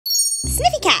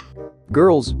Sniffycat!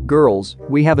 Girls,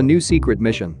 we have a new secret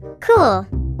mission. Cool.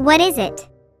 What is it?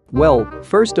 Well,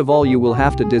 first of all you will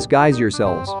have to disguise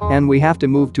yourselves, and we have to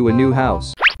move to a new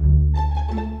house.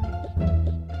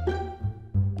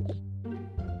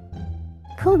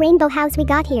 Cool rainbow house we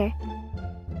got here.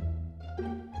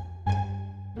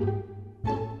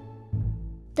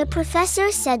 The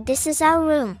professor said this is our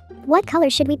room. What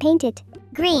color should we paint it?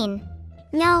 Green.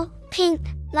 No, pink,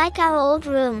 like our old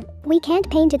room. We can't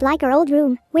paint it like our old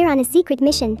room. We're on a secret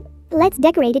mission. Let's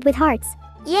decorate it with hearts.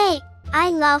 Yay! I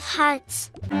love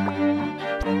hearts.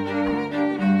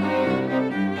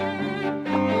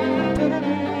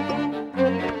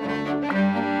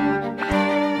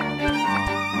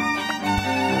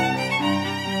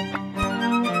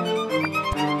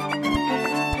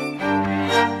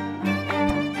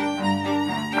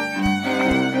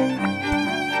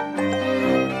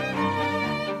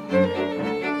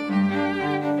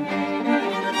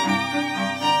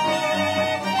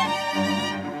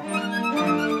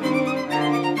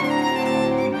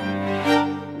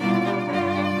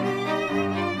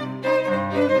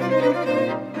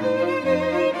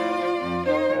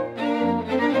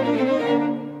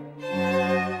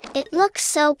 It looks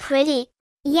so pretty.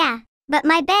 Yeah, but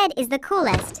my bed is the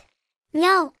coolest.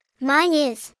 No, mine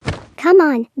is. Come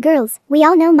on, girls, we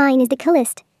all know mine is the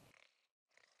coolest.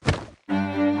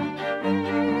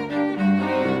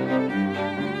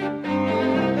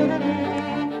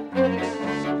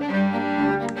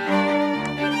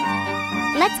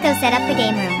 Let's go set up the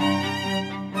game room.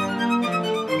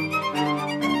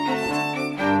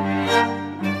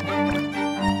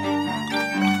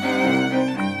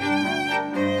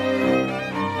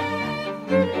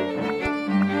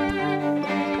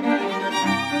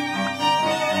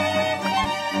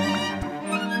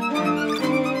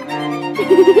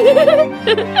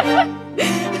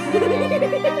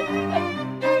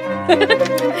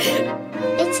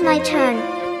 It's my turn.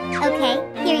 Okay,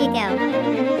 here you go.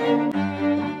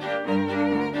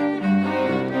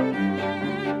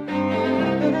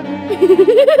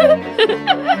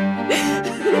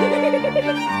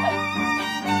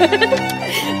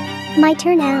 My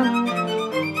turn now.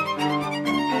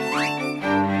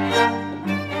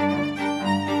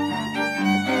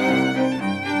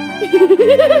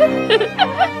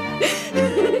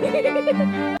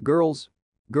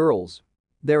 Girls,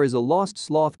 there is a lost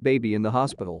sloth baby in the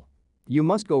hospital. You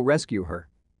must go rescue her.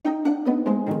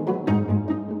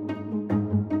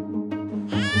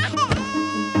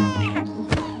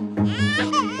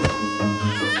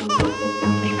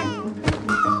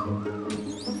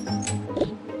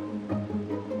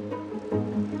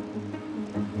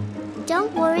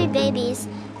 Don't worry, babies.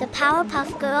 The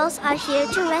Powerpuff Girls are here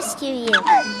to rescue you.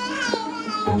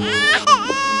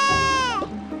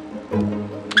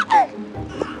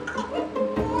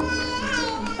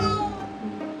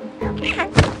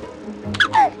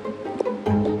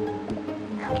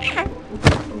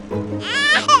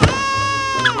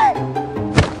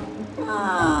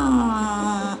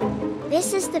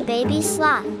 This is the baby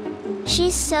Sloth.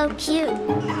 She's so cute.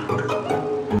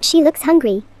 She looks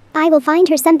hungry. I will find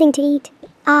her something to eat.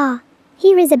 Ah,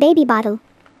 here is a baby bottle.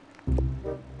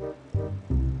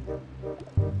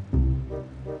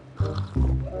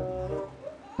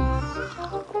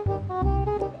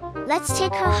 Let's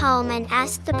take her home and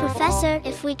ask the professor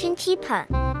if we can keep her.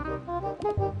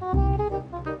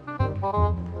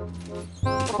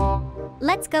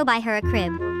 Let's go buy her a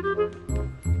crib.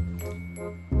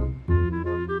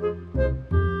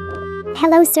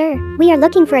 Hello, sir. We are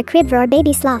looking for a crib for our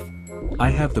baby sloth.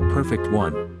 I have the perfect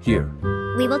one, here.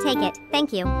 We will take it,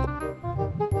 thank you.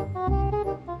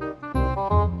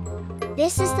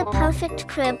 This is the perfect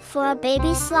crib for a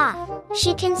baby Sloth.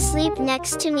 She can sleep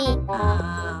next to me.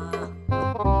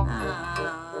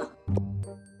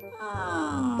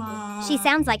 She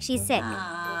sounds like she's sick.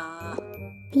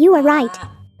 You are right.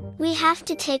 We have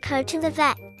to take her to the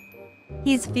vet.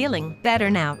 He's feeling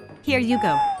better now. Here you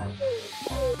go.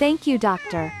 Thank you,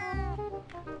 doctor.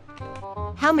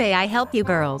 How may I help you,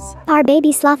 girls? Our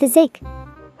baby sloth is sick.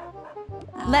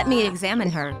 Let me examine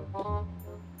her.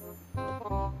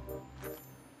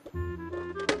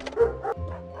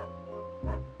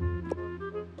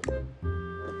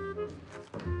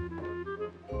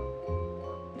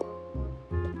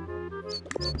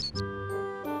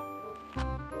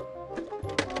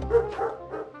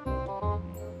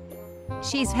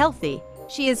 She's healthy.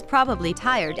 She is probably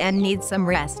tired and needs some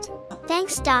rest.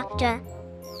 Thanks, doctor.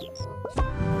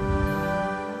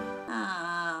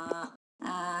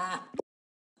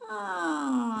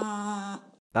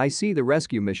 I see the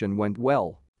rescue mission went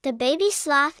well. The baby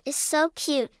sloth is so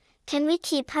cute. Can we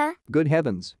keep her? Good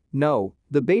heavens. No,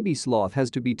 the baby sloth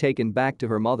has to be taken back to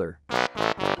her mother.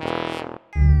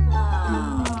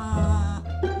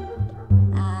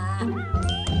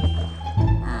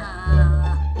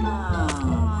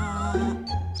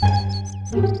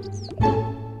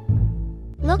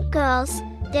 Look, girls,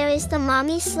 there is the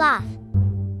mommy sloth.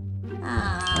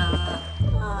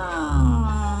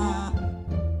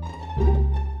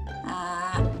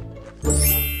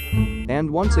 And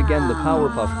once again the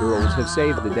Powerpuff Girls have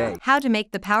saved the day. How to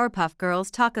make the Powerpuff Girls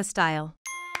Toca style.